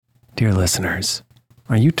Dear listeners,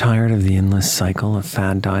 are you tired of the endless cycle of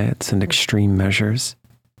fad diets and extreme measures?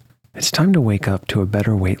 It's time to wake up to a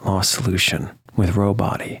better weight loss solution with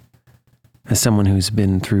Rowbody. As someone who's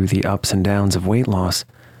been through the ups and downs of weight loss,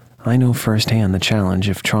 I know firsthand the challenge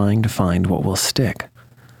of trying to find what will stick.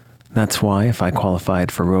 That's why if I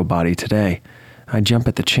qualified for Rowbody today, I'd jump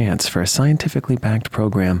at the chance for a scientifically backed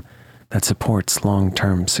program that supports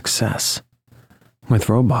long-term success. With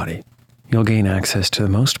Rowbody, you'll gain access to the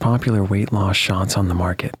most popular weight loss shots on the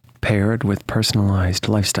market, paired with personalized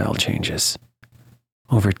lifestyle changes.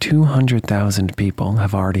 Over 200,000 people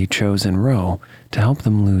have already chosen Row to help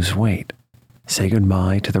them lose weight. Say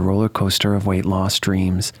goodbye to the roller coaster of weight loss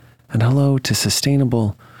dreams and hello to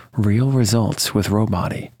sustainable, real results with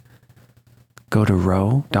Rowbody. Go to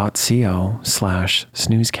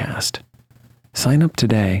row.co/snoozecast. Sign up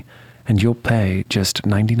today and you'll pay just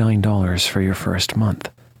 $99 for your first month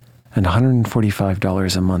and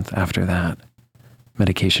 $145 a month after that.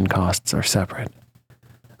 Medication costs are separate.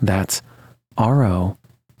 That's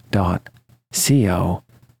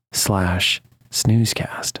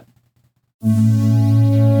ro.co/snoozecast.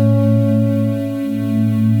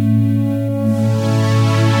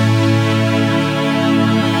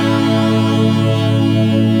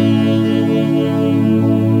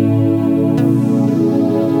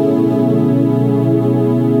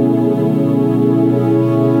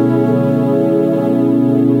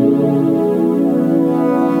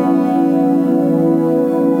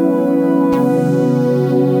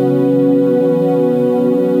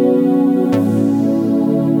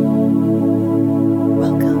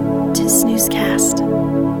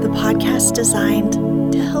 Designed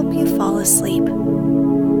to help you fall asleep.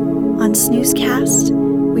 On Snoozecast,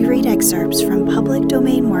 we read excerpts from public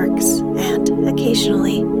domain works and,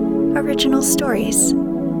 occasionally, original stories.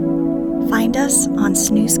 Find us on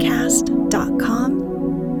snoozecast.com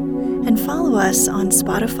and follow us on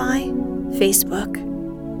Spotify, Facebook,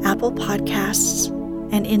 Apple Podcasts,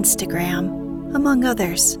 and Instagram, among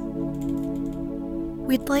others.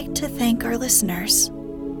 We'd like to thank our listeners.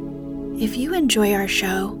 If you enjoy our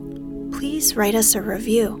show, please write us a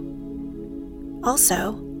review.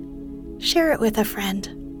 Also, share it with a friend.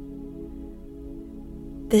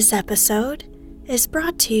 This episode is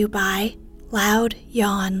brought to you by Loud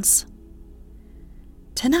Yawns.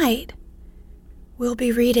 Tonight, we'll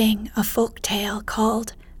be reading a folk tale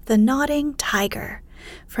called The Nodding Tiger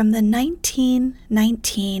from the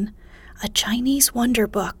 1919 A Chinese Wonder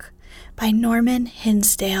Book by Norman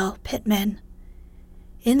Hinsdale Pittman.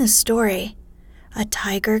 In the story, a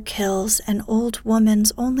tiger kills an old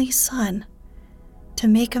woman's only son. To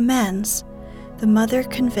make amends, the mother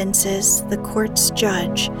convinces the court's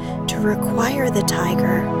judge to require the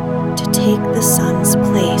tiger to take the son's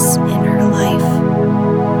place in her life.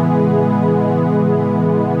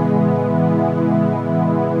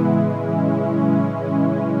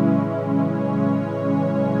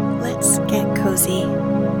 Let's get cozy.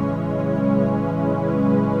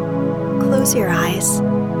 Close your eyes.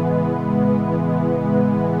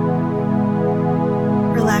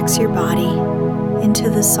 Relax your body into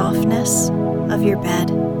the softness of your bed.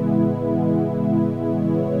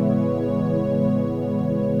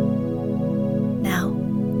 Now,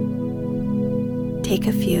 take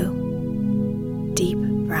a few deep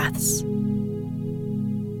breaths.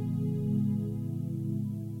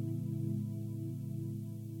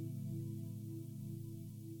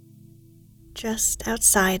 Just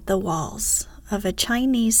outside the walls of a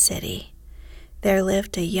Chinese city, there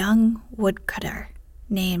lived a young woodcutter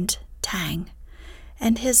named Tang,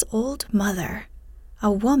 and his old mother,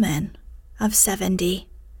 a woman of 70.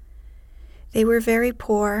 They were very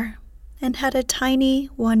poor and had a tiny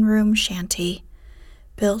one-room shanty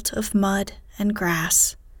built of mud and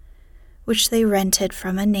grass, which they rented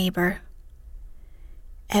from a neighbor.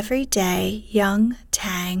 Every day, young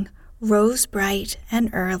Tang rose bright and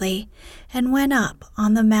early and went up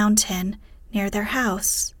on the mountain near their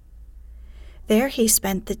house. There he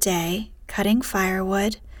spent the day cutting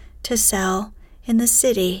firewood to sell in the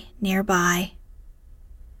city nearby.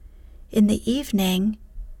 In the evening,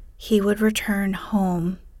 he would return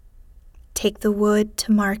home, take the wood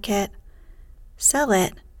to market, sell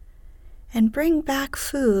it, and bring back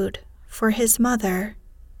food for his mother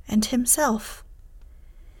and himself.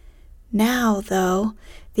 Now, though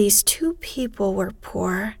these two people were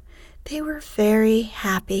poor, they were very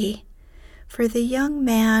happy, for the young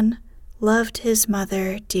man loved his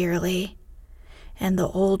mother dearly, and the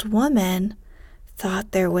old woman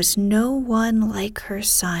thought there was no one like her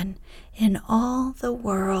son in all the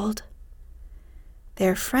world.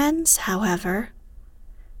 Their friends, however,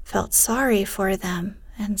 felt sorry for them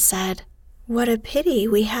and said, What a pity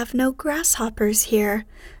we have no grasshoppers here,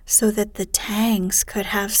 so that the Tangs could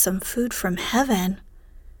have some food from heaven."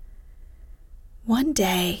 One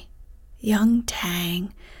day, young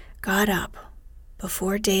Tang got up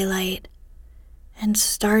before daylight and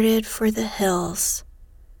started for the hills,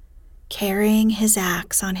 carrying his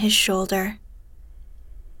axe on his shoulder.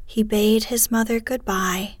 He bade his mother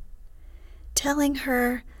goodbye, telling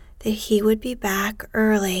her that he would be back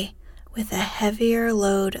early with a heavier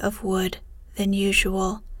load of wood than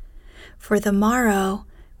usual, for the morrow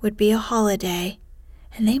would be a holiday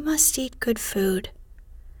and they must eat good food.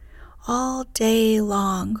 All day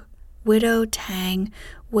long, Widow Tang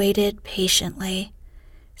waited patiently,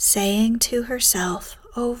 saying to herself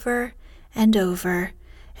over and over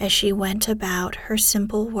as she went about her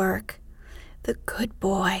simple work, "The good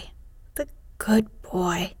boy, the good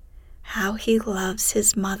boy, how he loves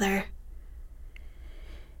his mother."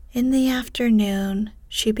 In the afternoon,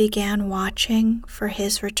 she began watching for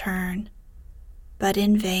his return, but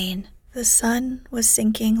in vain. The sun was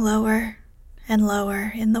sinking lower and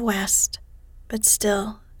lower in the west, but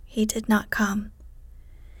still he did not come.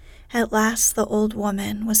 At last the old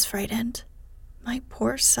woman was frightened. "My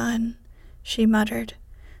poor son," she muttered,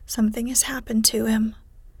 "something has happened to him."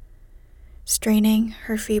 Straining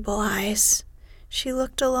her feeble eyes, she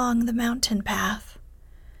looked along the mountain path.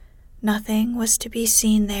 Nothing was to be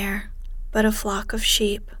seen there but a flock of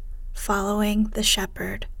sheep following the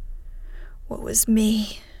shepherd. "Woe is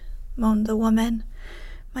me," moaned the woman.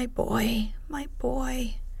 "My boy, my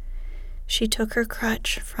boy." She took her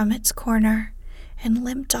crutch from its corner and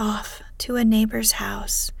limped off to a neighbor's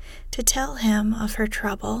house to tell him of her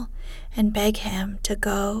trouble and beg him to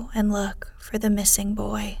go and look for the missing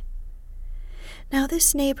boy. Now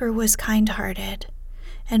this neighbor was kind-hearted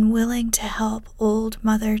and willing to help old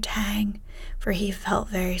Mother Tang, for he felt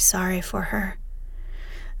very sorry for her.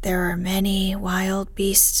 "There are many wild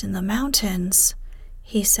beasts in the mountains,"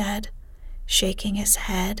 he said, shaking his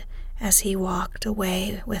head as he walked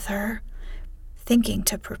away with her, thinking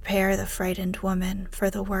to prepare the frightened woman for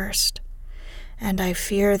the worst. "And I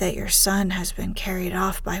fear that your son has been carried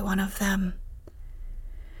off by one of them."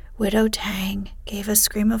 Widow Tang gave a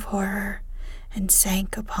scream of horror and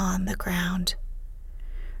sank upon the ground.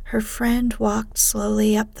 Her friend walked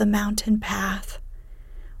slowly up the mountain path,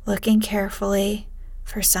 looking carefully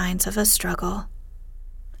for signs of a struggle.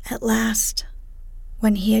 At last,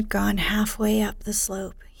 when he had gone halfway up the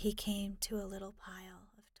slope, he came to a little pile.